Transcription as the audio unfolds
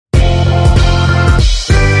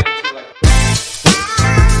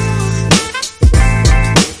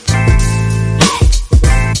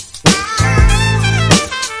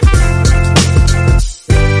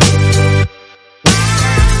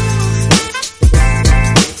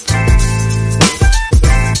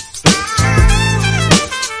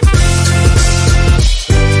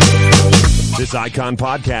This Icon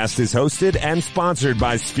podcast is hosted and sponsored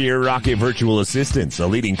by Sphere Rocket Virtual Assistants, a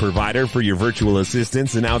leading provider for your virtual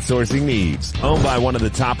assistants and outsourcing needs. Owned by one of the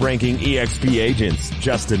top-ranking EXP agents,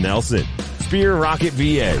 Justin Nelson. Sphere Rocket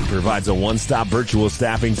VA provides a one-stop virtual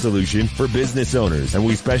staffing solution for business owners, and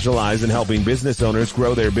we specialize in helping business owners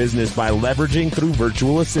grow their business by leveraging through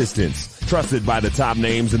virtual assistants. Trusted by the top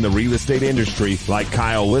names in the real estate industry like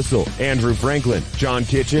Kyle Whistle, Andrew Franklin, John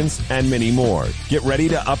Kitchens, and many more. Get ready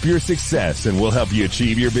to up your success and we'll help you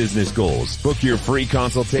achieve your business goals. Book your free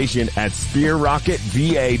consultation at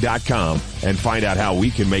sphererocketva.com and find out how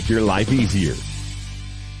we can make your life easier.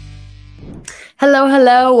 Hello,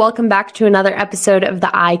 hello. Welcome back to another episode of the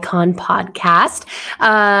Icon Podcast.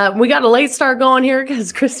 We got a late start going here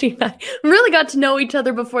because Christie and I really got to know each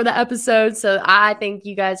other before the episode. So I think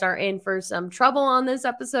you guys are in for some trouble on this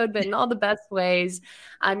episode, but in all the best ways.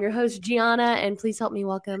 I'm your host, Gianna, and please help me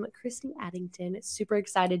welcome Christie Addington. Super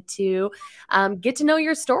excited to get to know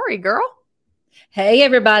your story, girl. Hey,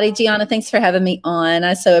 everybody. Gianna, thanks for having me on.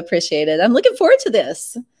 I so appreciate it. I'm looking forward to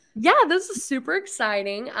this. Yeah, this is super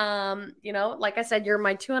exciting. Like I said, you're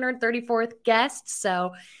my 234th guest.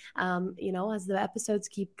 So, as the episodes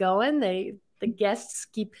keep going, the guests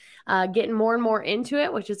keep getting more and more into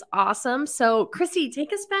it, which is awesome. So, Christie,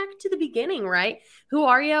 take us back to the beginning, right? Who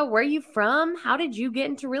are you? Where are you from? How did you get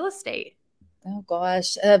into real estate? Oh,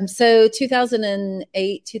 gosh. So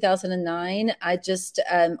 2008, 2009, I just,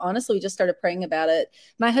 honestly, we just started praying about it.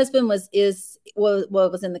 My husband was in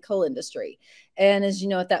the coal industry. And as you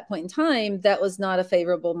know, at that point in time, that was not a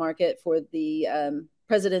favorable market for the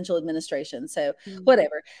presidential administration. So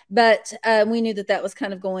whatever. But we knew that was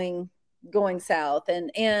kind of going south.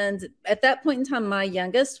 And at that point in time, my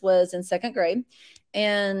youngest was in second grade.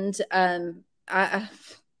 And I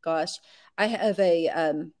have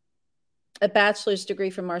a bachelor's degree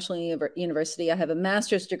from Marshall University. I have a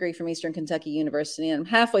master's degree from Eastern Kentucky University, and I'm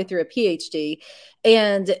halfway through a PhD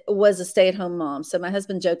and was a stay-at-home mom. So my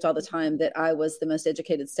husband joked all the time that I was the most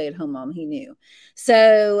educated stay-at-home mom he knew.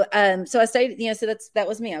 So I stayed, that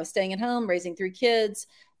was me. I was staying at home, raising 3 kids,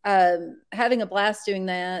 having a blast doing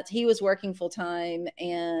that. He was working full time,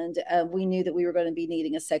 and we knew that we were going to be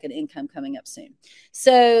needing a second income coming up soon.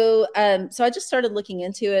 So I just started looking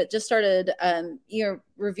into it, just started,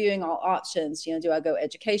 reviewing all options. Do I go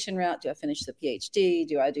education route? Do I finish the PhD?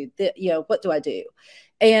 Do I do what do I do?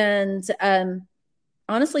 And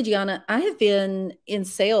honestly, Gianna, I have been in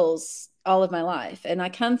sales all of my life. And I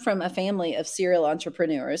come from a family of serial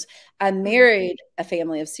entrepreneurs. I married a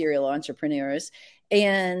family of serial entrepreneurs,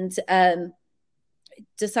 and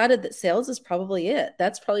decided that sales is probably it.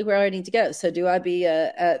 That's probably where I need to go. So do I be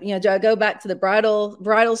do I go back to the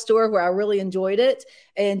bridal store where I really enjoyed it?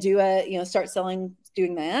 And do I, start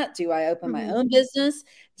doing that? Do I open my own business?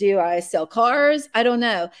 Do I sell cars? I don't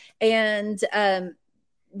know. And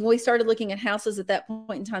we started looking at houses at that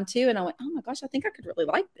point in time too. And I went, oh my gosh, I think I could really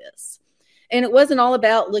like this. And it wasn't all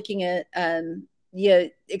about looking at,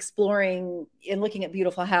 exploring and looking at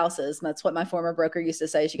beautiful houses. And that's what my former broker used to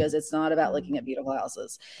say. She goes, it's not about looking at beautiful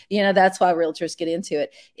houses. That's why realtors get into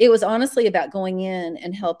it. It was honestly about going in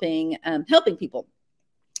and helping people,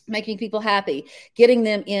 making people happy, getting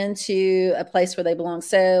them into a place where they belong.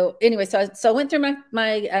 So anyway, so I went through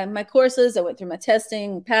my courses, I went through my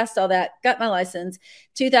testing, passed all that, got my license,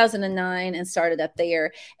 2009, and started up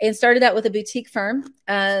there. And started out with a boutique firm.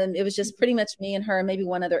 It was just pretty much me and her, maybe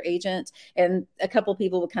one other agent, and a couple of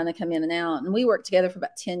people would kind of come in and out. And we worked together for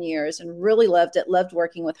about 10 years and really loved it, loved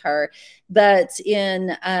working with her. But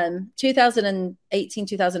in 2018,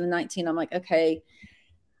 2019, I'm like, okay,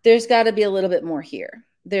 there's got to be a little bit more here.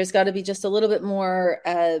 There's got to be just a little bit more.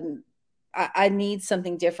 I need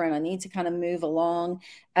something different. I need to kind of move along.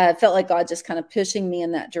 Felt like God just kind of pushing me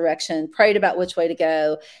in that direction, prayed about which way to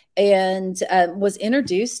go, and was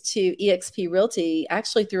introduced to EXP Realty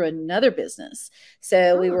actually through another business.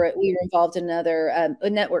 So we were involved in another a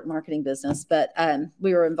network marketing business, but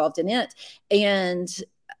we were involved in it. And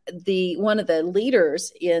one of the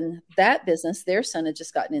leaders in that business, their son had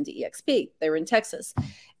just gotten into EXP. They were in Texas.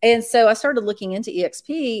 And so I started looking into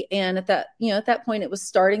EXP, and at that point it was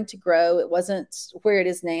starting to grow. It wasn't where it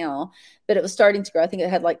is now, but it was starting to grow. I think it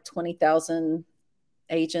had like 20,000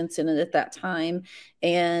 agents in it at that time.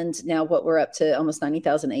 And now we're up to almost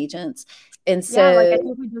 90,000 agents. And so I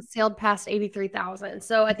think we just sailed past 83,000.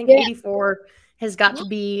 So I think 84 has got to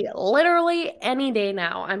be literally any day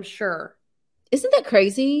now, I'm sure. Isn't that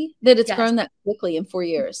crazy that it's grown that quickly in 4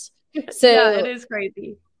 years? So yeah, it is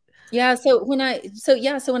crazy. Yeah. So when I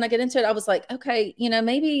get into it, I was like, okay,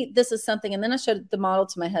 maybe this is something. And then I showed the model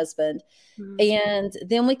to my husband, and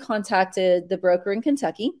then we contacted the broker in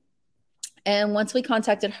Kentucky. And once we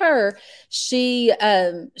contacted her, she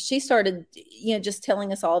started, just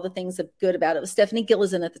telling us all the things good about it. It was Stephanie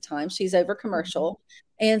Gillison at the time. She's over commercial.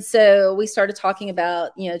 Mm-hmm. And so we started talking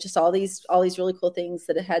about, just all these really cool things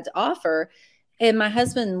that it had to offer. And my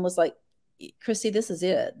husband was like, Christie, this is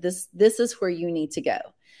it. This is where you need to go.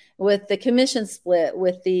 With the commission split,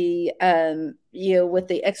 with the, with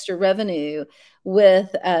the extra revenue,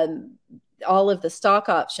 with, all of the stock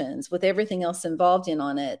options, with everything else involved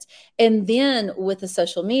on it. And then with the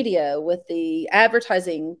social media, with the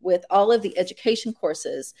advertising, with all of the education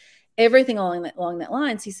courses, everything along that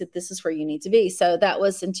lines, he said, this is where you need to be. So that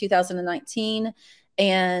was in 2019.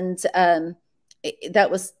 And that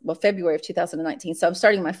was, February of 2019. So I'm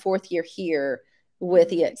starting my 4th year here with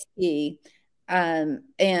EXP,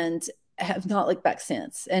 and have not looked back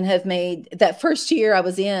since, and have made that first year I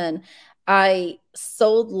was in, I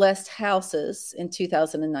sold less houses in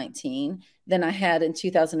 2019 than I had in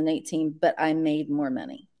 2018, but I made more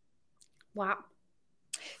money. Wow.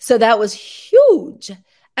 So that was huge,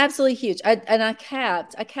 absolutely huge. I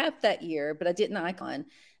capped that year, but I didn't icon.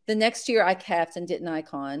 The next year I capped and didn't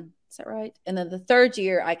icon. Is that right? And then the 3rd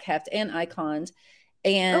year I capped and iconed.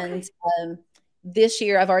 And this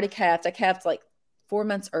year I've already capped. I capped like 4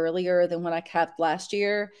 months earlier than when I capped last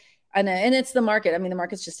year. I know. And it's the market. I mean, the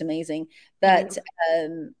market's just amazing. But,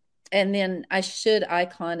 and then I should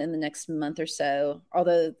icon in the next month or so,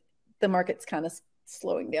 although the market's kind of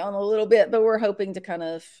slowing down a little bit, but we're hoping to kind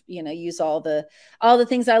of, use all the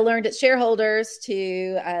things I learned at Shareholders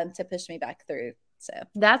to push me back through. So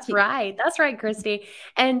that's right. That's right, Christie.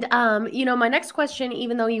 And, my next question,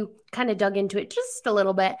 even though you kind of dug into it just a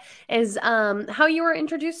little bit, is how you were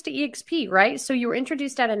introduced to EXP, right? So you were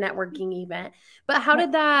introduced at a networking event, but how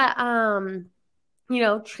did that,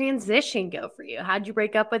 transition go for you? How'd you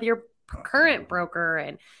break up with your current broker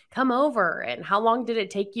and come over? And how long did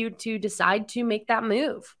it take you to decide to make that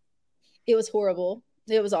move? It was horrible.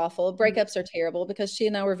 It was awful. Breakups are terrible because she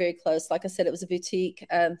and I were very close. Like I said, it was a boutique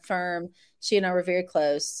firm. She and I were very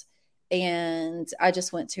close. And I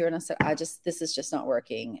just went to her and I said, this is just not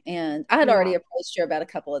working. And I had already approached her about a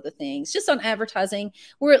couple of the things just on advertising.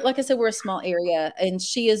 Like I said, we're a small area, and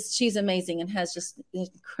she's amazing and has just an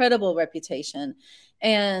incredible reputation.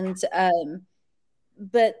 And,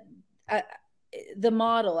 the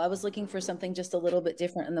model, I was looking for something just a little bit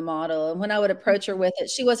different in the model. And when I would approach her with it,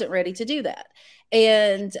 she wasn't ready to do that.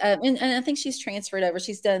 And I think she's transferred over.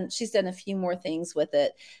 She's done a few more things with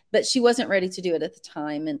it, but she wasn't ready to do it at the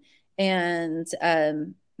time. And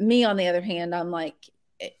me, on the other hand, I'm like,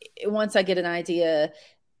 once I get an idea,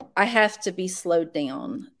 I have to be slowed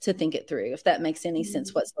down to think it through, if that makes any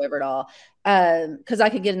sense whatsoever at all. Because I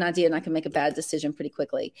could get an idea and I can make a bad decision pretty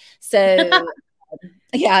quickly. So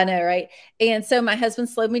yeah, I know, right? And so my husband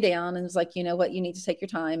slowed me down and was like, you know what, you need to take your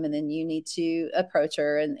time, and then you need to approach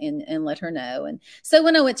her and let her know. And so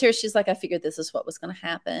when I went to her, she's like, I figured this is what was going to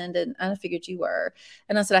happen, and I figured you were.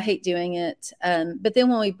 And I said, I hate doing it. But then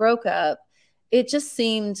when we broke up, it just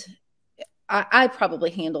seemed I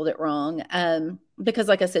probably handled it wrong, because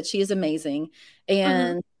like I said, she is amazing.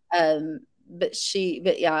 And but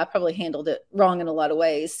yeah, I probably handled it wrong in a lot of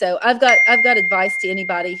ways. So I've got advice to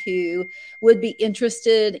anybody who would be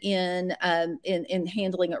interested in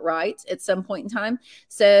handling it right at some point in time.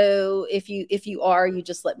 So if you are, you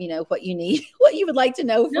just let me know what you need, what you would like to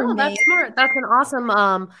know from me. That's smart. That's an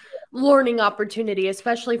awesome learning opportunity,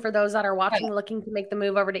 especially for those that are watching, looking to make the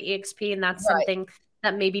move over to EXP. And that's something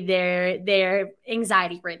that maybe they're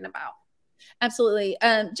anxiety ridden about. Absolutely.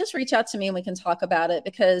 Just reach out to me and we can talk about it,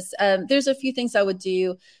 because there's a few things I would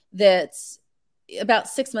do that about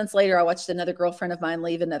 6 months later, I watched another girlfriend of mine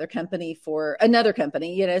leave another company for another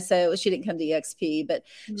company, so she didn't come to EXP, but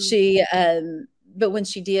but when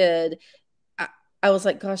she did, I was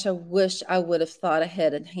like, gosh, I wish I would have thought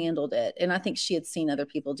ahead and handled it. And I think she had seen other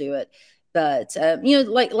people do it. But,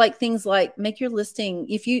 like things like make your listing,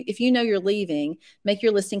 if you know you're leaving, make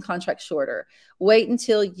your listing contract shorter, wait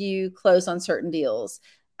until you close on certain deals,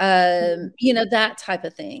 that type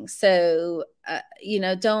of thing. So,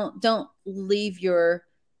 don't leave your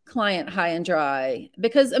client high and dry,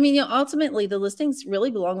 because, ultimately the listings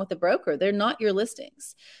really belong with the broker. They're not your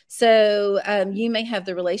listings. So you may have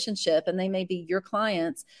the relationship and they may be your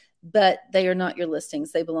clients, but they are not your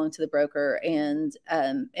listings. They belong to the broker, and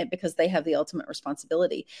because they have the ultimate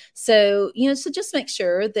responsibility. So, so just make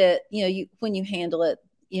sure that, when you handle it,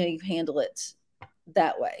 you handle it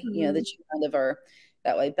that way, that you kind of are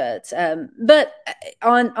that way. But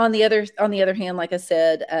on the other hand, like I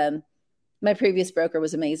said, my previous broker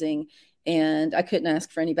was amazing, and I couldn't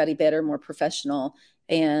ask for anybody better, more professional,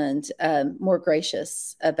 and more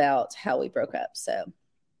gracious about how we broke up. So.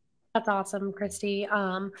 That's awesome, Christy.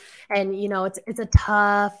 And you know, it's a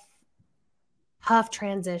tough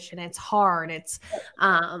transition. It's hard. It's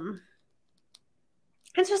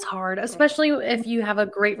just hard, especially if you have a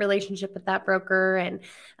great relationship with that broker and,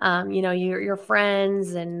 you know, your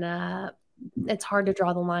friends, and it's hard to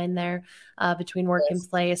draw the line there between work and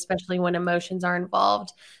play, especially when emotions are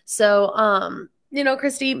involved. So, you know,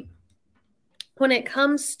 Christy, when it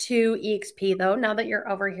comes to EXP, though, now that you're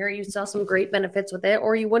over here, you saw some great benefits with it,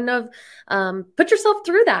 or you wouldn't have put yourself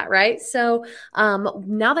through that, right? So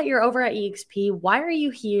now that you're over at EXP, why are you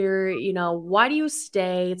here? You know, why do you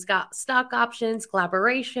stay? It's got stock options,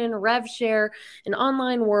 collaboration, rev share, an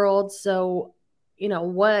online world. So, you know,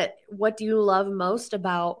 what do you love most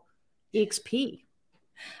about EXP?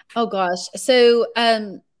 Oh gosh. So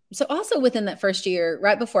also within that first year,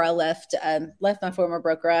 right before I left my former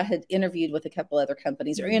broker, I had interviewed with a couple other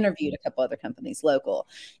companies local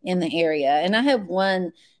in the area. And I had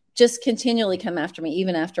one just continually come after me,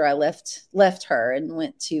 even after I left her and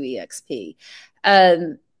went to EXP.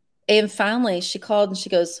 And finally she called and she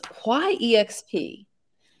goes, "Why EXP?"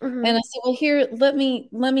 And I said, "Well, here, let me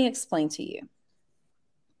explain to you.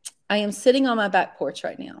 I am sitting on my back porch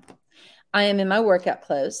right now. I am in my workout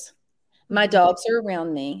clothes. My dogs are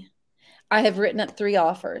around me. I have written up 3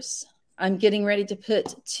 offers. I'm getting ready to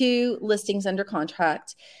put 2 listings under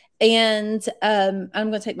contract. And I'm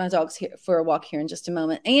going to take my dogs here for a walk here in just a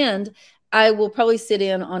moment. And I will probably sit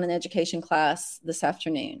in on an education class this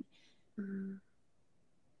afternoon.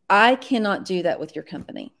 I cannot do that with your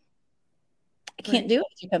company. I can't do it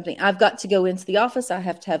with your company. I've got to go into the office. I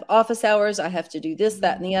have to have office hours. I have to do this,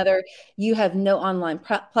 that, and the other. You have no online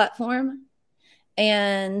platform.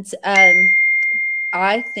 And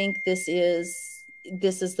I think this is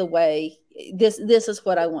the way, this is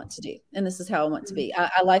what I want to do. And this is how I want to be.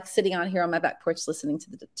 I like sitting out here on my back porch, listening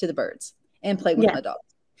to the birds and play with my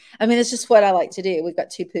dogs. I mean, it's just what I like to do. We've got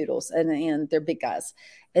 2 poodles and they're big guys.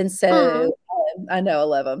 And so I know I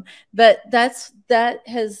love them, but that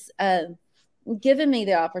has given me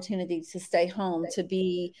the opportunity to stay home, to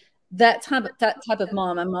be that type of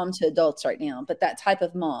mom. I'm mom to adults right now, but that type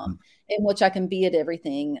of mom in which I can be at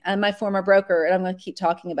everything. And my former broker, and I'm going to keep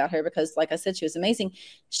talking about her because, like I said, she was amazing.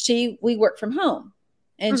 We work from home,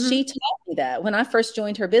 and she taught me that. When I first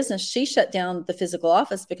joined her business, she shut down the physical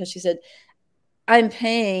office because she said, "I'm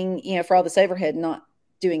paying, for all this overhead, not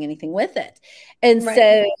doing anything with it." And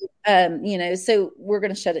so, so we're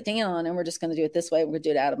going to shut it down, and we're just going to do it this way. We're going to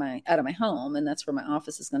do it out of my home, and that's where my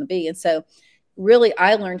office is going to be. And so, really,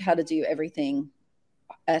 I learned how to do everything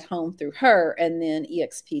at home through her, and then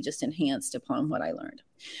EXP just enhanced upon what I learned.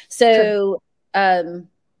 So,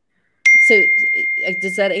 so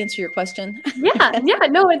does that answer your question? Yeah,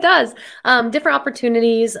 no, it does. Different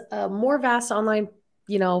opportunities, more vast online,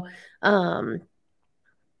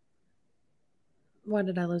 why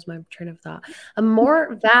did I lose my train of thought? A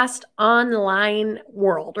more vast online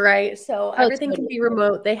world, right? So everything can be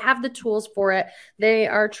remote. They have the tools for it. They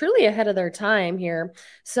are truly ahead of their time here.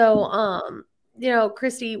 So,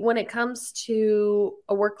 Christy, when it comes to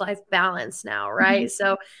a work-life balance now, right?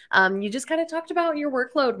 So you just kind of talked about your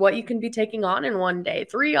workload, what you can be taking on in one day,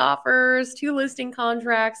 3 offers, 2 listing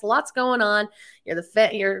contracts, lots going on.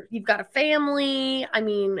 You've got a family. I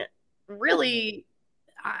mean, really,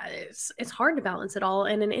 it's hard to balance it all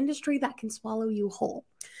in an industry that can swallow you whole.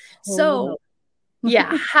 So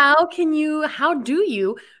yeah, how do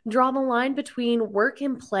you draw the line between work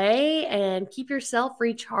and play and keep yourself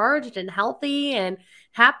recharged and healthy and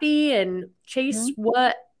happy and chase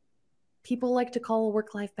what people like to call a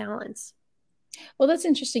work-life balance? Well, that's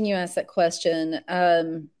interesting you asked that question.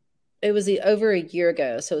 It was over a year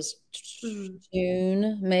ago. So it was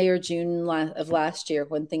May or June of last year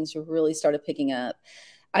when things really started picking up.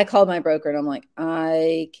 I called my broker and I'm like,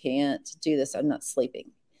 I can't do this. I'm not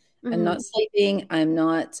sleeping. I'm not sleeping.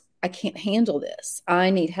 I can't handle this.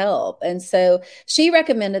 I need help. And so she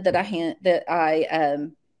recommended that I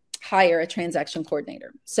hire a transaction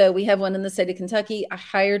coordinator. So we have one in the state of Kentucky. I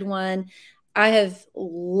hired one. I have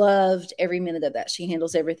loved every minute of that. She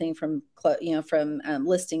handles everything from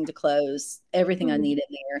listing to close, everything I need in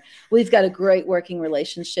there. We've got a great working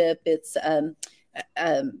relationship. It's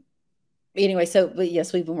anyway. So, but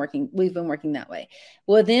yes, we've been working that way.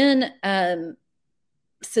 Well, then, I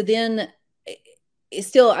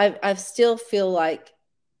still feel like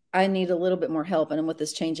I need a little bit more help, and with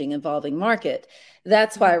this changing, evolving market,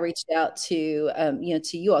 that's why I reached out to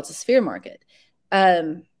to you all, to Sphere Market.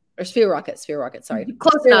 Or Sphere Rocket. Sorry.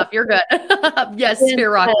 Close enough. You're good. Yes,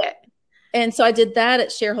 Sphere Rocket. And so I did that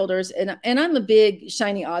at shareholders, and I'm a big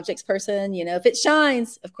shiny objects person. If it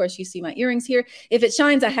shines, of course, you see my earrings here. If it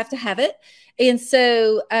shines, I have to have it. And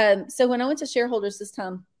so, so when I went to shareholders this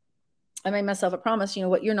time, I made myself a promise. You know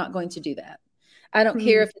what? You're not going to do that. I don't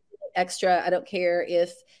care if it's extra. I don't care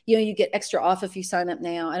if you get extra off if you sign up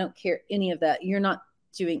now. I don't care any of that. You're not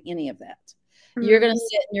doing any of that. You're going to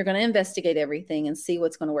sit and you're going to investigate everything and see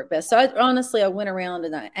what's going to work best. So I went around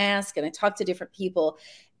and I asked and I talked to different people.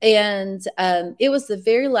 And it was the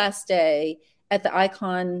very last day at the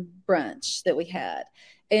Icon brunch that we had.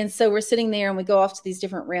 And so we're sitting there and we go off to these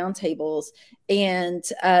different round tables. And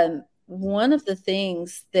one of the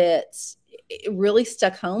things that really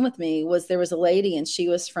stuck home with me was there was a lady, and she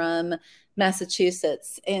was from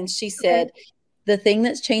Massachusetts. And she said, the thing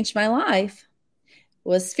that's changed my life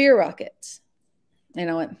was Sphere Rocket. And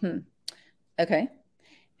I went, okay,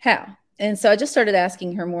 how? And so I just started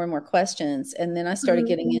asking her more and more questions. And then I started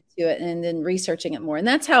getting into it and then researching it more. And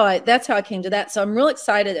that's how I came to that. So I'm real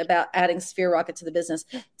excited about adding Sphere Rocket to the business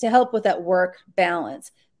to help with that work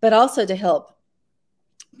balance, but also to help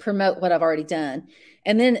promote what I've already done.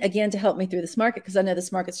 And then again, to help me through this market, because I know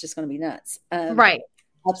this market's just going to be nuts. Right.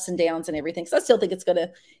 Ups and downs and everything. So I still think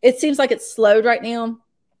it seems like it's slowed right now,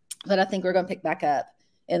 but I think we're going to pick back up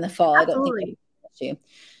in the fall. Absolutely. I don't think you.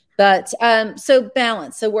 But so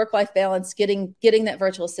balance, so work-life balance, getting that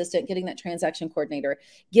virtual assistant, getting that transaction coordinator,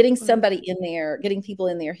 getting somebody in there, getting people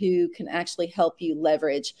in there who can actually help you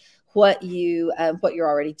leverage what you're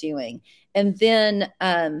already doing. And then,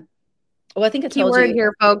 I think I told you. Keyword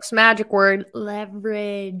here, folks, magic word,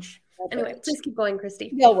 leverage. Anyway, please keep going,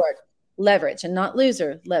 Christie. Real word, leverage, and not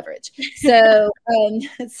loser, leverage. So,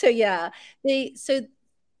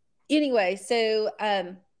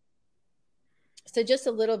 So just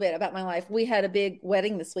a little bit about my life. We had a big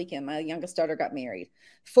wedding this weekend. My youngest daughter got married.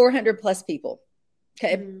 400 plus people.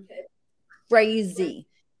 Okay. Crazy.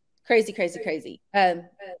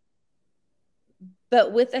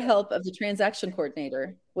 But with the help of the transaction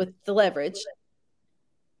coordinator, with the leverage,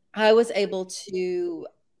 I was able to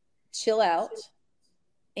chill out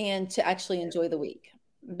and to actually enjoy the week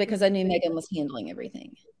because I knew Megan was handling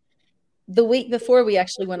everything. The week before, we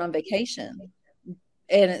actually went on vacation.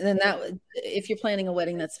 And that, if you're planning a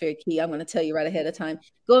wedding, that's very key. I'm going to tell you right ahead of time.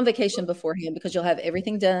 Go on vacation beforehand because you'll have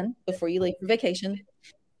everything done before you leave for vacation.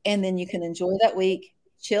 And then you can enjoy that week,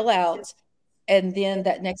 chill out. And then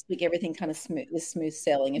that next week, everything kind of is smooth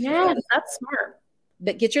sailing. Yeah, that's smart.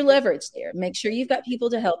 But get your leverage there. Make sure you've got people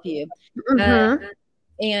to help you.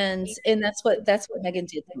 And that's what Megan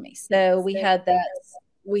did for me. So we had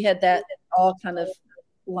that all kind of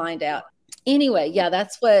lined out. Anyway, yeah,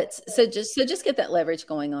 so just get that leverage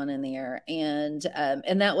going on in there, and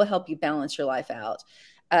that will help you balance your life out.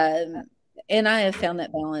 And I have found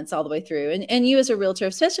that balance all the way through. And you as a realtor,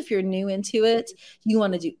 especially if you're new into it, you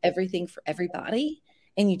want to do everything for everybody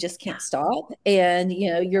and you just can't stop. And,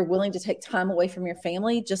 you're willing to take time away from your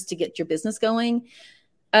family just to get your business going.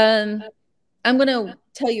 I'm going to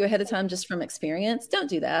tell you ahead of time, just from experience, don't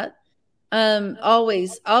do that.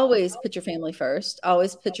 Always put your family first.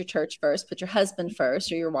 Always put your church first. Put your husband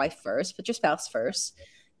first or your wife first. Put your spouse first,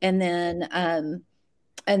 and then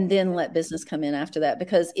let business come in after that.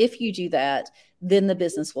 Because if you do that, then the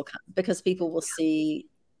business will come. Because people will see,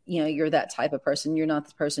 you're that type of person. You're not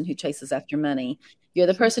the person who chases after money. You're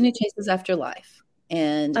the person who chases after life,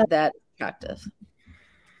 and that's attractive.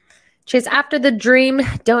 Chase after the dream.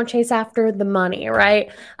 Don't chase after the money, right?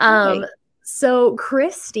 Okay. So,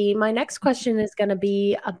 Christie, my next question is going to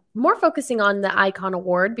be more focusing on the Icon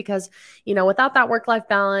Award because, without that work-life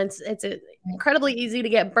balance, it's incredibly easy to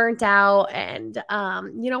get burnt out and,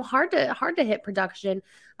 hard to hit production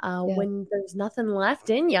when there's nothing left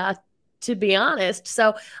in you, to be honest.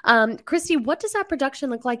 So, Christie, what does that production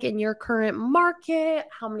look like in your current market?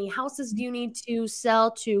 How many houses do you need to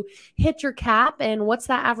sell to hit your cap? And what's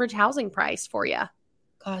that average housing price for you?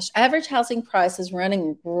 Gosh, average housing price is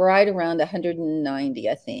running right around 190,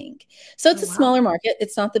 I think. So it's a smaller market.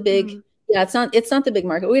 It's not the big, it's not the big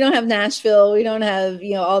market. We don't have Nashville. We don't have,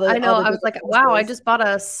 all the. I know. I was like, wow, I just bought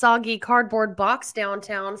a soggy cardboard box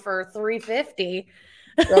downtown for $350.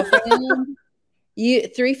 Girlfriend,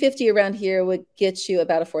 $350 around here would get you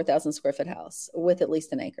about a 4,000 square foot house with at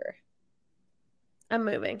least an acre. I'm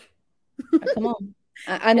moving. Oh, come on.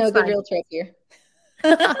 I know a good realtor up here.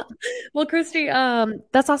 Well, Christie,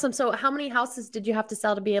 that's awesome. So how many houses did you have to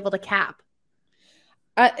sell to be able to cap?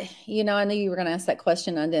 I knew you were going to ask that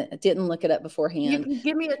question. I didn't look it up beforehand. You can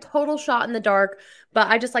give me a total shot in the dark, but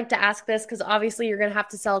I just like to ask this because obviously you're going to have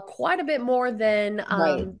to sell quite a bit more than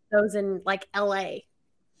those in like LA.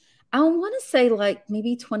 I want to say like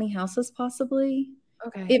maybe 20 houses possibly.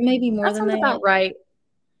 Okay. It may be more That than sounds that. about right.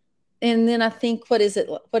 And then I think, what is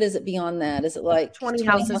it beyond that? Is it like 20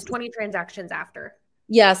 houses, 20 transactions after?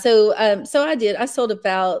 Yeah. So, I sold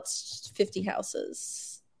about 50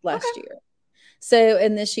 houses last Okay. year. So,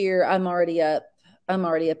 and this year I'm already up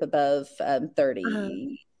above 30.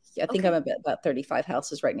 I think Okay. I'm about 35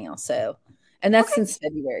 houses right now. So, and that's Okay. since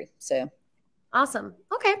February. So Awesome.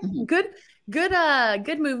 Okay. Good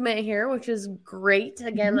movement here, which is great.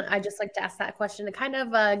 Again, I just like to ask that question to kind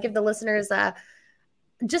of give the listeners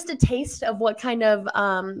just a taste of what kind of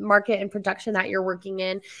market and production that you're working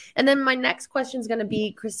in. And then my next question is going to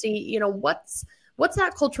be, Christie, what's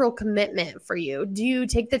that cultural commitment for you? Do you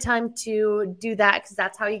take the time to do that because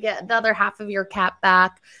that's how you get the other half of your cap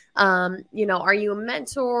back? Are you a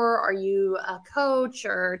mentor? Are you a coach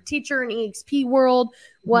or teacher in EXP world?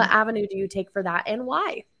 What avenue do you take for that, and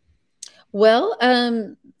why? Well,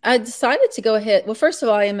 I decided to go ahead. Well, first of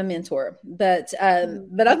all, I am a mentor, but I've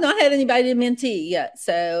not had anybody to mentee yet.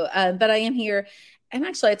 So, but I am here, and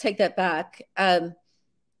actually, I take that back.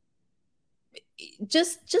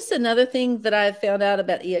 Just another thing that I've found out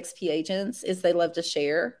about EXP agents is they love to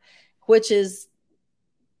share, which is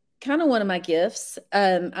kind of one of my gifts.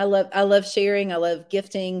 I love sharing. I love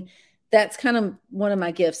gifting. That's kind of one of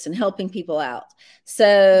my gifts, and helping people out.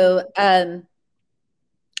 So,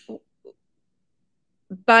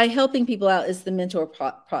 by helping people out is the mentor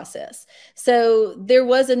process. So there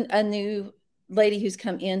was a new lady who's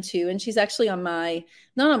come into, and she's actually not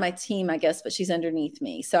on my team, I guess, but she's underneath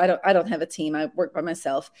me. So I don't have a team. I work by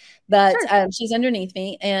myself, but she's underneath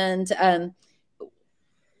me, and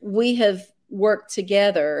we have worked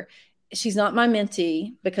together. She's not my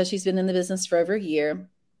mentee because she's been in the business for over a year.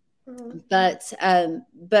 But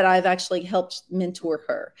I've actually helped mentor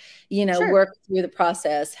her, work through the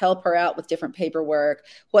process, help her out with different paperwork,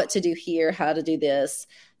 what to do here, how to do this.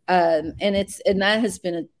 And that has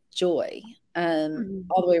been a joy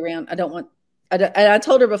all the way around. I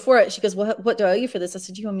told her before, she goes, well, what do I owe you for this? I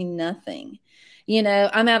said, you owe me nothing.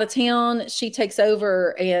 I'm out of town. She takes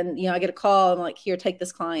over, and, I get a call. I'm like, here, take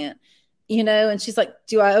this client, and she's like,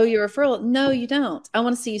 do I owe you a referral? No, you don't. I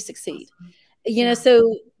want to see you succeed.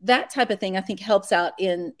 So that type of thing, I think, helps out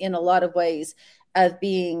in a lot of ways of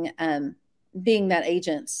being that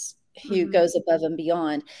agent who goes above and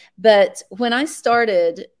beyond. But when I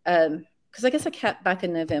started, because I guess I capped back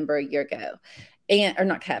in November a year ago, or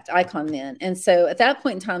not capped, Icon then. And so at that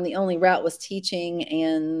point in time, the only route was teaching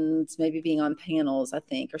and maybe being on panels, I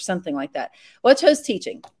think, or something like that. Well, I chose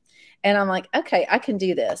teaching. And I'm like, okay, I can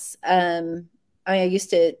do this. I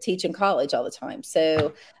used to teach in college all the time.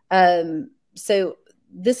 So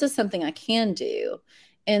this is something I can do.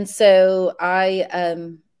 And so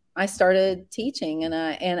I started teaching, and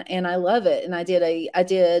I love it. And I've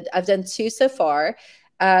done 2 so far.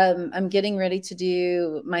 I'm getting ready to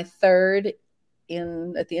do my 3rd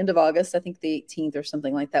at the end of August, I think the 18th or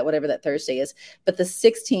something like that, whatever that Thursday is. But the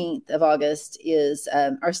 16th of August is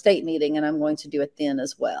our state meeting, and I'm going to do it then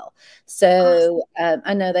as well. So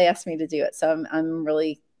I know they asked me to do it. So I'm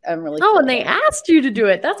really Oh, and they asked you to do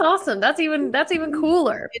it. That's awesome. That's even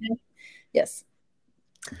cooler. Yes.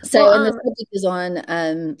 So, and the subject is on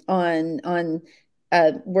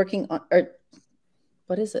working on, or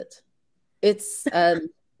what is it? It's I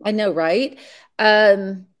know, right?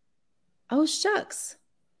 Oh shucks.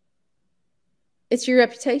 It's your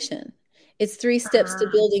reputation. It's 3 steps to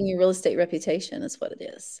building your real estate reputation is what it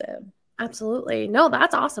is. So absolutely. No,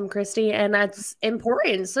 that's awesome, Christie. And that's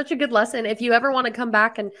important. Such a good lesson. If you ever want to come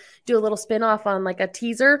back and do a little spin-off on like a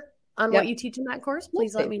teaser on what you teach in that course,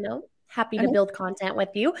 please let me know. Happy to build content with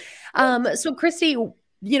you. So Christie,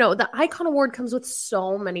 the Icon Award comes with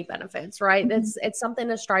so many benefits, right? It's something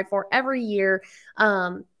to strive for every year.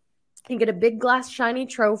 You get a big glass shiny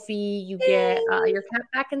trophy. You get your cap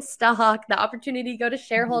back in stock, the opportunity to go to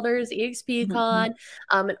shareholders, EXPCon,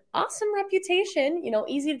 an awesome reputation,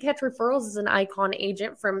 easy to catch referrals as an Icon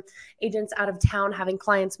agent from agents out of town having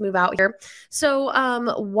clients move out here. So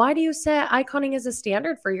why do you set Iconing as a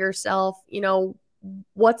standard for yourself?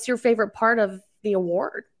 What's your favorite part of the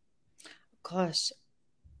award? Gosh.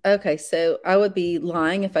 Okay. So I would be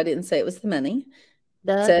lying if I didn't say it was the money.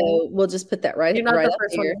 So we'll just put that right. You're not right the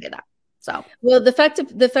first one to say that. So, well, the fact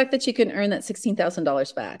that you can earn that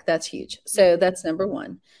 $16,000 back, that's huge. So that's number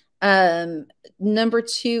one. Number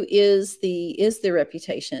two is the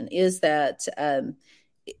reputation. Is that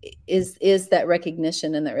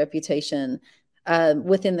recognition and that reputation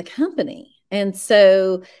within the company. And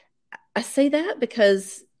so I say that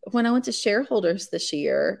because when I went to shareholders this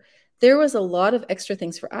year, there was a lot of extra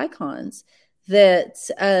things for icons that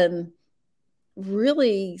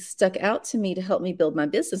really stuck out to me to help me build my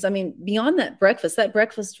business. I mean, beyond that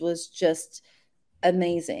breakfast was just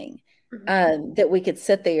amazing. That we could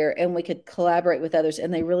sit there and we could collaborate with others,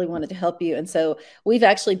 and they really wanted to help you. And so we've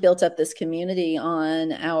actually built up this community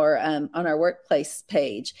on our workplace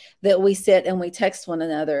page that we sit and we text one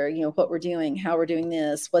another, you know, what we're doing, how we're doing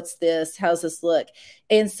this, what's this, how's this look.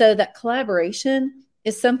 And so that collaboration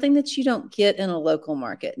is something that you don't get in a local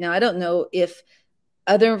market. Now, I don't know if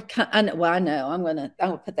I know, I'm going to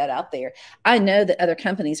put that out there. I know that other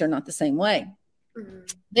companies are not the same way.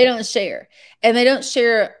 They don't share, and they don't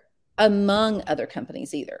share among other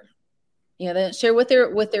companies either. You know, they don't share with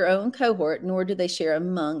their own cohort, nor do they share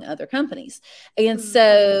among other companies. And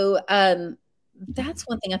so that's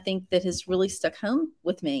one thing I think that has really stuck home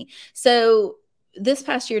with me. So this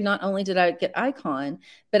past year, not only did I get Icon,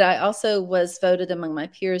 but I also was voted among my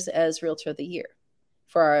peers as Realtor of the Year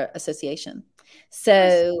for our association.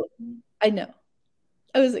 So I know,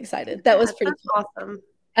 I was excited. That was pretty cool. Awesome.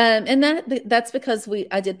 And that's because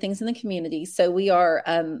I did things in the community. So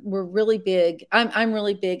we're really big. I'm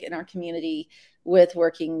really big in our community with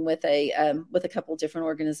working with a couple of different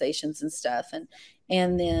organizations and stuff.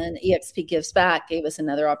 And then EXP Gives Back gave us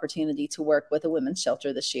another opportunity to work with a women's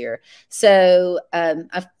shelter this year. So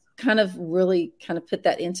I've kind of put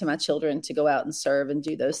that into my children to go out and serve and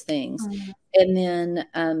do those things. And then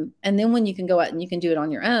when you can go out and you can do it on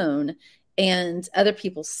your own and other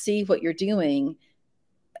people see what you're doing,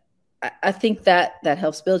 I think that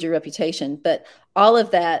helps build your reputation. But all of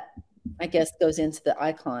that, I guess, goes into the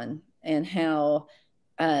Icon, and how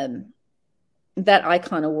that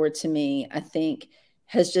Icon award to me, I think,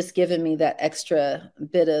 has just given me that extra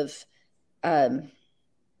bit of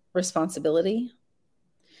responsibility.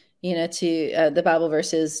 You know, to the Bible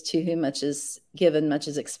verses, to whom much is given, much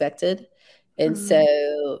is expected. And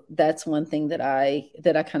so that's one thing that I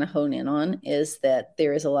kind of hone in on, is that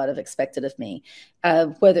there is a lot of expected of me,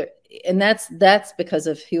 and that's because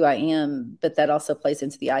of who I am, but that also plays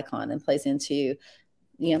into the Icon and plays into,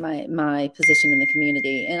 you know, my position in the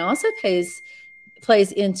community, and also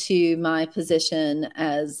plays into my position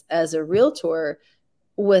as a realtor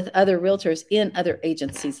with other realtors in other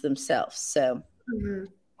agencies themselves. So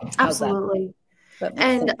absolutely.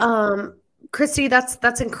 And Christie,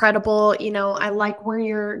 that's incredible. You know, I like where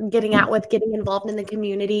you're getting at with getting involved in the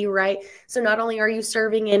community, right? So not only are you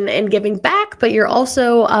serving and giving back, but you're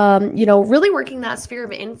also, you know, really working that sphere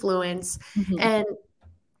of influence. And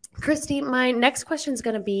Christie, my next question is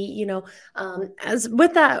going to be, you know, as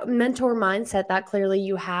with that mentor mindset that clearly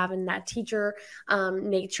you have and that teacher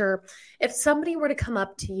nature, if somebody were to come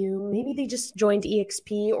up to you, maybe they just joined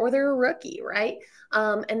EXP or they're a rookie, right?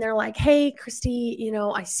 And they're like, hey, Christie, you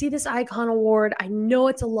know, I see this Icon award. I know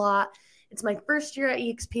it's a lot. It's my first year at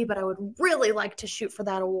EXP, but I would really like to shoot for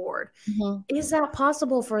that award. Is that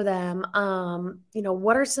possible for them? You know,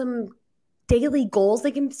 what are some daily goals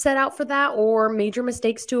they can set out for that, or major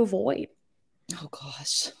mistakes to avoid? Oh,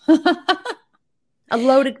 gosh. A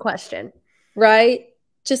loaded question. Right?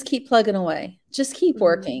 Just keep plugging away. Just keep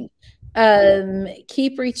working.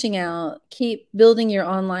 Keep reaching out. Keep building your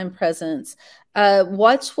online presence.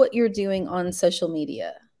 Watch what you're doing on social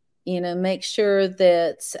media. You know, make sure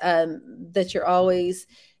that you're always,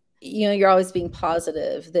 you know, you're always being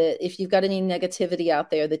positive, that if you've got any negativity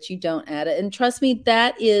out there, that you don't add it. And trust me,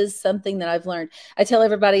 that is something that I've learned. I tell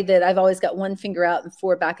everybody that I've always got one finger out and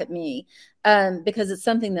four back at me, because it's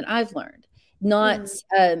something that I've learned, not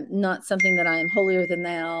something that I am holier than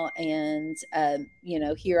thou. And, you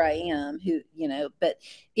know, here I am but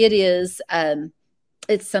it is,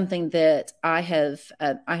 it's something that I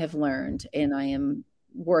have learned, and I am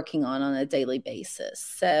working on a daily basis.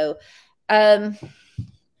 So,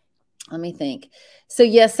 let me think. So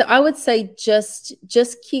yes, so I would say just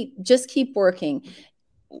keep working.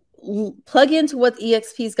 Plug into what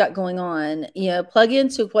EXP's got going on. You know, plug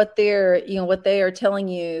into what they are telling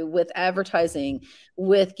you with advertising,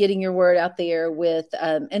 with getting your word out there, with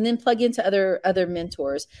and then plug into other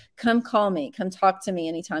mentors. Come call me. Come talk to me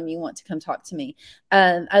anytime you want to come talk to me.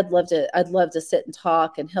 I'd love to sit and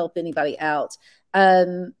talk and help anybody out.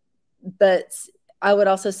 But I would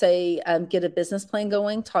also say get a business plan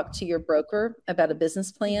going. Talk to your broker about a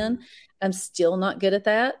business plan. I'm still not good at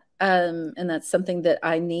that. And that's something that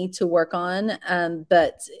I need to work on.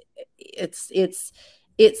 But it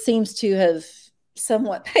seems to have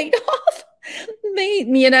somewhat paid off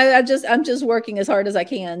me. You know, I'm just working as hard as I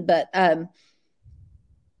can, but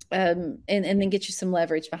and then get you some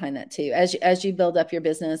leverage behind that too. As you build up your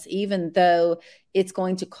business, even though it's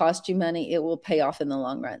going to cost you money, it will pay off in the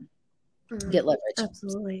long run. Get leverage.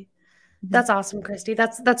 Absolutely. That's awesome, Christy.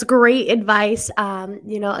 That's great advice.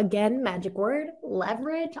 Again, magic word,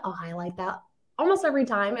 leverage. I'll highlight that almost every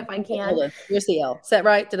time if I can. Hold on. Here's the L. Is that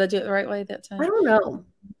right? Did I do it the right way that time? I don't know.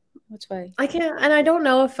 Which way? I can't, and I don't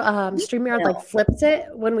know if StreamYard like flips it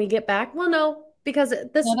when we get back. Well, no, because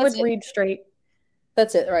this would read straight.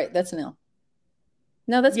 That's it, right? That's an L.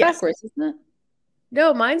 No, that's backwards, isn't it?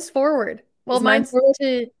 No, mine's forward. Well, mine's forward?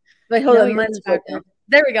 Wait, hold on. Mine's backward.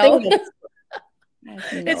 There we go.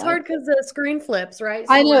 It's hard because the screen flips, right?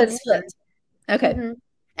 So I know it's flipped. Okay. Mm-hmm.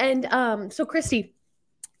 And so, Christy,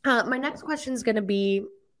 my next question is going to be,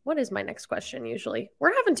 what is my next question usually?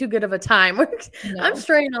 We're having too good of a time. I'm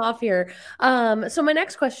straying off here. So my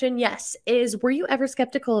next question, yes, is were you ever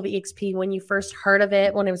skeptical of EXP when you first heard of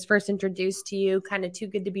it, when it was first introduced to you, kind of too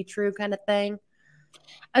good to be true kind of thing?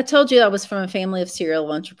 I told you I was from a family of serial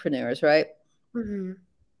entrepreneurs, right? Mm-hmm.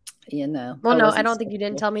 Well, no, I don't think you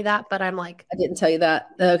didn't tell me that, but I'm like, I didn't tell you that.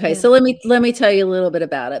 Okay. Yeah. So let me tell you a little bit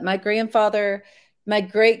about it. My great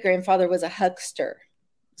grandfather was a huckster.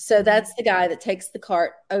 So that's the guy that takes the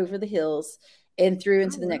cart over the hills and through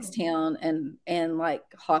into the next town and like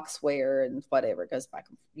hawkswear and whatever goes back,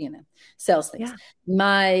 sells things. Yeah.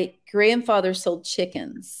 My grandfather sold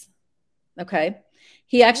chickens. Okay.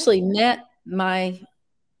 He actually met my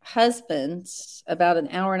husband about an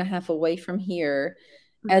hour and a half away from here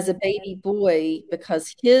as a baby boy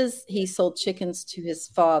because he sold chickens to his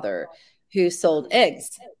father who sold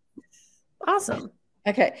eggs. Awesome.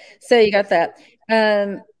 Okay. So you got that.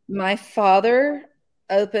 My father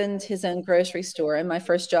opened his own grocery store and my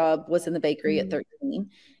first job was in the bakery at 13.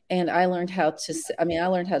 And I learned how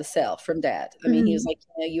to sell from dad. I mean, he was like,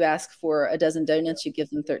 you ask for a dozen donuts, you give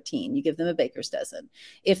them 13. You give them a baker's dozen.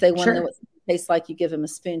 If they want to know what it tastes like, you give them a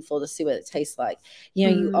spoonful to see what it tastes like.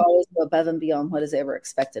 You always go above and beyond what is ever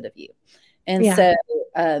expected of you. And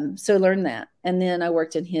so learn that. And then I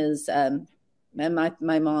worked in his,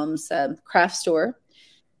 my mom's craft store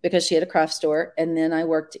because she had a craft store. And then I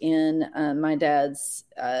worked in my dad's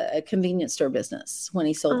a convenience store business when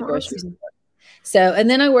he sold the grocery store. So, and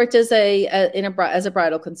then I worked as a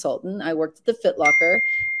bridal consultant. I worked at the Foot Locker.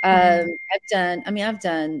 I've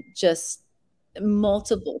done just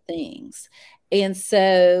multiple things. And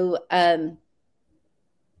so,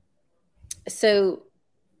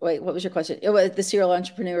 wait, what was your question? It was the serial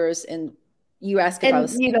entrepreneurs, and you asked if I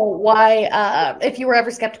was, why, if you were ever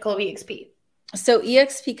skeptical of EXP. So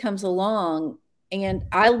EXP comes along and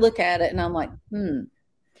I look at it and I'm like,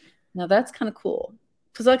 now that's kind of cool.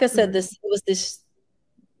 Because like I said,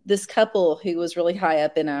 this couple who was really high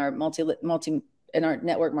up in our in our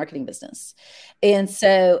network marketing business. And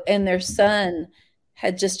their son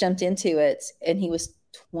had just jumped into it and he was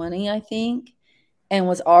 20, I think, and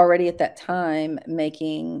was already at that time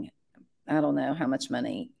making, I don't know how much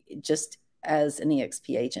money just as an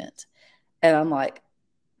EXP agent. And I'm like,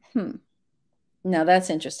 now that's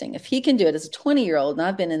interesting. If he can do it as a 20-year-old, and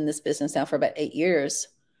I've been in this business now for about 8 years,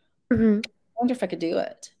 I wonder if I could do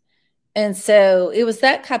it. And so it was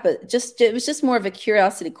that type of it was just more of a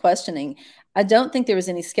curiosity questioning. I don't think there was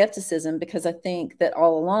any skepticism because I think that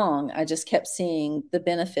all along I just kept seeing the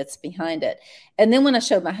benefits behind it. And then when I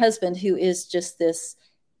showed my husband, who is just this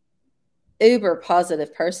uber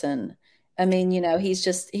positive person, I mean, he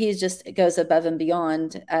just goes above and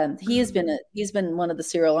beyond. He's been one of the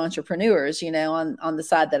serial entrepreneurs, on the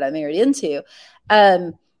side that I married into.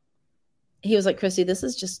 He was like, Christy, this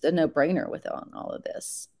is just a no-brainer with all of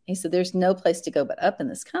this. He said, there's no place to go but up in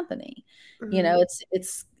this company.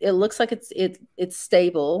 It looks like it's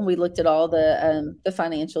stable. We looked at all the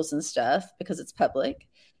financials and stuff because it's public.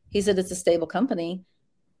 He said, it's a stable company.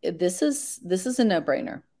 This is a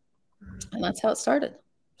no-brainer. And that's how it started.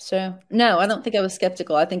 So no, I don't think I was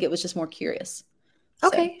skeptical. I think it was just more curious.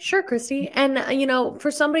 Okay, sure, Christy. And, for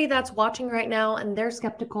somebody that's watching right now and they're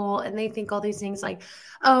skeptical and they think all these things like,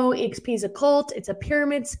 oh, EXP is a cult, it's a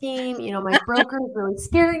pyramid scheme, my broker is really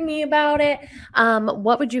scaring me about it.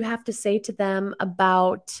 What would you have to say to them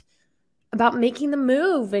about making the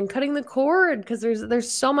move and cutting the cord? Because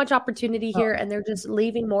there's so much opportunity here and they're just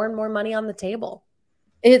leaving more and more money on the table.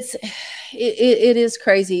 It is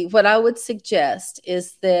crazy. What I would suggest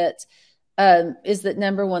is that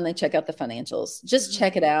number one, they check out the financials. Just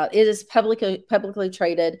check it out. It is publicly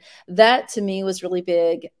traded. That to me was really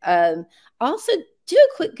big. Also, do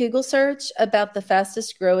a quick Google search about the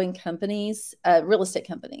fastest growing companies, real estate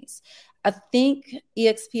companies. I think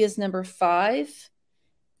EXP is number 5.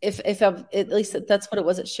 If I've, at least that's what it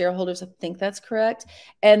was at shareholders. I think that's correct.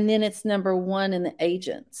 And then it's number 1 in the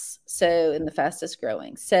agents. So in the fastest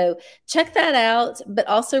growing. So check that out, but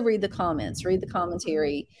also read the comments, read the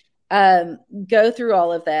commentary. Go through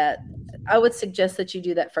all of that. I would suggest that you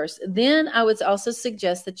do that first. Then I would also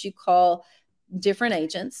suggest that you call different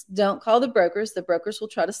agents. Don't call the brokers. The brokers will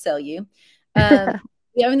try to sell you.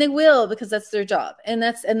 Yeah, I mean, they will, because that's their job. And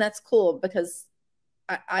that's cool, because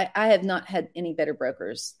I have not had any better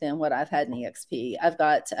brokers than what I've had in EXP.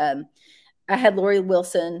 I had Lori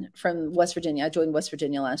Wilson from West Virginia. I joined West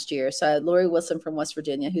Virginia last year. So I had Lori Wilson from West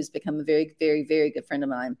Virginia, who's become a very, very, very good friend of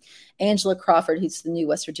mine. Angela Crawford, who's the new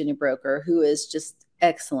West Virginia broker, who is just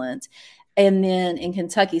excellent. And then in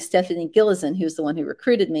Kentucky, Stephanie Gillison, who's the one who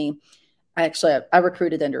recruited me. I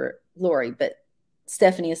recruited under Lori, but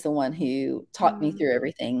Stephanie is the one who taught me through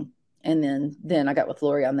everything. And then I got with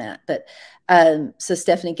Lori on that. But so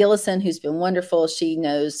Stephanie Gillison, who's been wonderful, she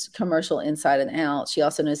knows commercial inside and out. She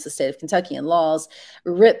also knows the state of Kentucky and laws.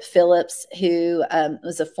 Rip Phillips, who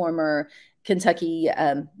was a former Kentucky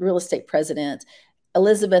real estate president.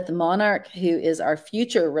 Elizabeth Monarch, who is our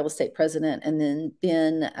future real estate president. And then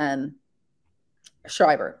Ben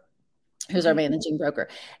Schreiber, who's our managing broker.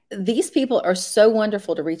 These people are so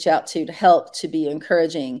wonderful to reach out to help, to be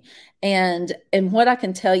encouraging. And what I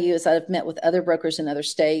can tell you is I've met with other brokers in other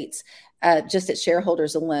states, just at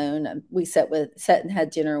shareholders alone. We sat and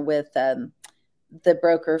had dinner with the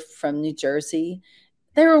broker from New Jersey.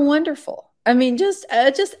 They were wonderful. I mean, just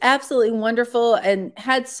absolutely wonderful, and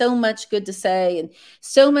had so much good to say, and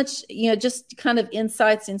so much, just kind of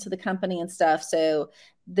insights into the company and stuff. So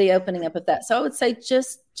the opening up of that. So I would say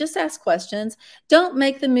just ask questions. Don't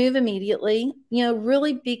make the move immediately.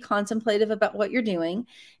 Really be contemplative about what you're doing.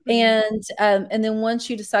 And then once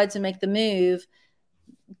you decide to make the move,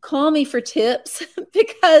 call me for tips,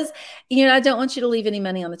 because, I don't want you to leave any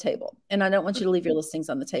money on the table, and I don't want you to leave your listings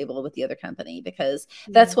on the table with the other company, because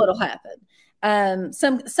that's what'll happen.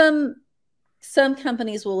 Some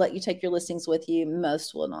companies will let you take your listings with you.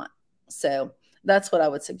 Most will not. So that's what I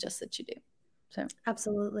would suggest that you do. So.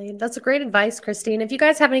 Absolutely. That's a great advice, Christine. If you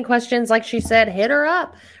guys have any questions, like she said, hit her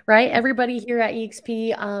up, right? Everybody here at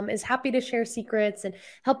EXP is happy to share secrets and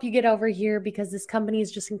help you get over here, because this company is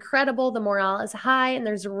just incredible. The morale is high, and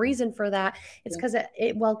there's a reason for that. It's because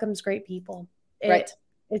it welcomes great people. Right.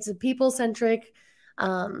 It's a people-centric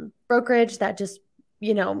brokerage that just,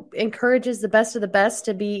 encourages the best of the best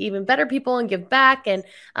to be even better people and give back. And,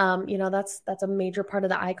 that's a major part of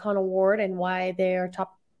the Icon Award and why they are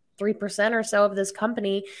top 3% or so of this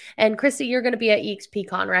company. And Christie, you're going to be at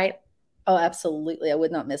EXPCon, right? Oh, absolutely. I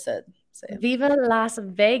would not miss it. So. Viva Las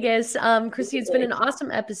Vegas. Christie, it's been an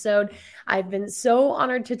awesome episode. I've been so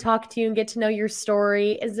honored to talk to you and get to know your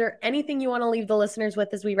story. Is there anything you want to leave the listeners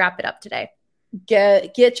with as we wrap it up today?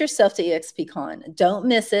 Get yourself to EXPCon. Don't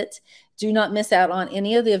miss it. Do not miss out on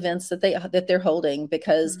any of the events that they're holding,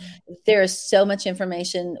 because there is so much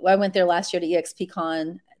information. I went there last year to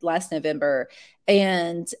EXPCon last November,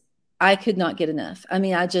 and I could not get enough. I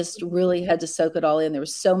mean, I just really had to soak it all in. There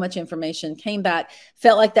was so much information. Came back,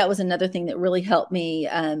 felt like that was another thing that really helped me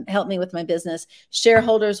with my business.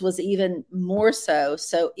 Shareholders was even more so.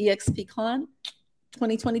 So EXPCon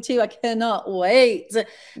 2022, I cannot wait. So yes,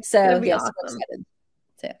 awesome. I'm excited.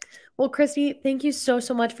 So. Well, Christie, thank you so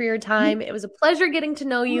much for your time. It was a pleasure getting to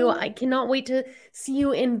know you. I cannot wait to see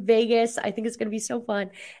you in Vegas. I think it's going to be so fun.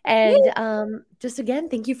 And just again,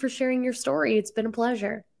 thank you for sharing your story. It's been a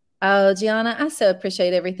pleasure. Oh, Gianna, I so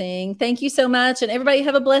appreciate everything. Thank you so much. And everybody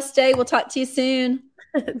have a blessed day. We'll talk to you soon.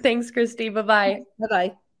 Thanks, Christie. Bye-bye.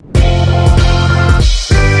 Bye-bye.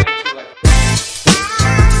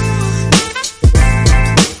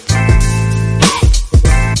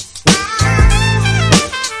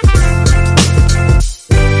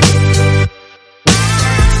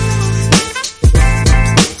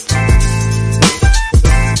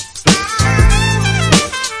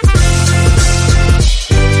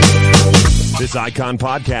 This Icon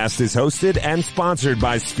podcast is hosted and sponsored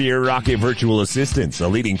by Sphere Rocket Virtual Assistants, a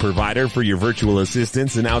leading provider for your virtual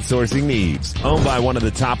assistants and outsourcing needs. Owned by one of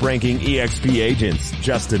the top-ranking EXP agents,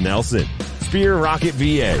 Justin Nelson. Sphere Rocket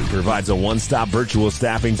VA provides a one-stop virtual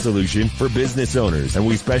staffing solution for business owners, and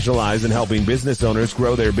we specialize in helping business owners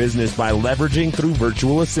grow their business by leveraging through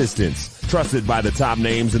virtual assistants. Trusted by the top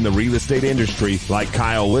names in the real estate industry like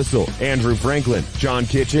Kyle Whistle, Andrew Franklin, John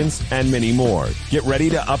Kitchens, and many more. Get ready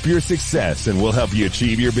to up your success, and we'll help you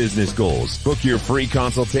achieve your business goals. Book your free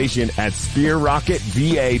consultation at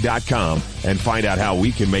sphererocketva.com and find out how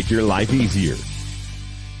we can make your life easier.